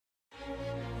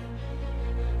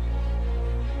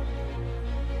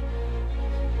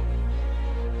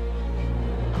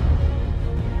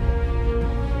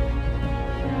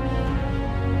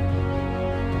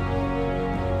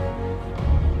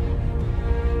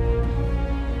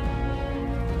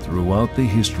Throughout the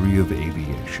history of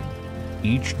aviation,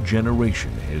 each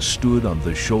generation has stood on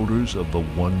the shoulders of the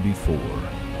one before,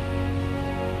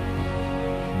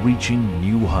 reaching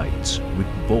new heights with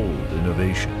bold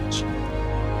innovations.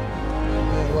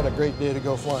 Man, what a great day to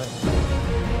go flying.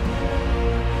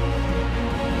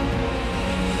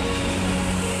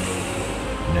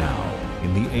 Now,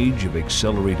 in the age of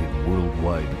accelerated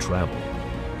worldwide travel,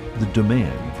 the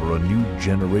demand for a new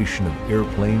generation of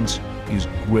airplanes is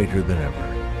greater than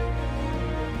ever.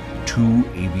 Two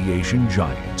aviation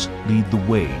giants lead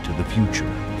the way to the future,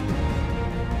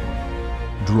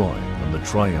 drawing on the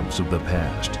triumphs of the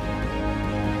past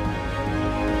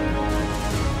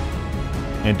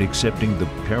and accepting the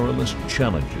perilous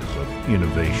challenges of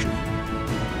innovation,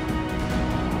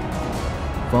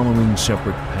 following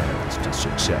separate paths to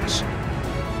success,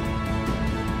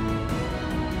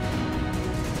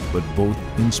 but both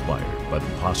inspired by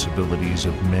the possibilities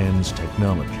of man's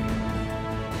technology,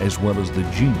 as well as the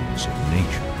genius of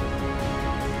nature,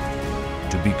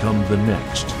 to become the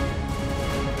next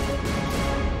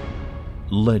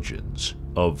legends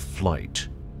of flight.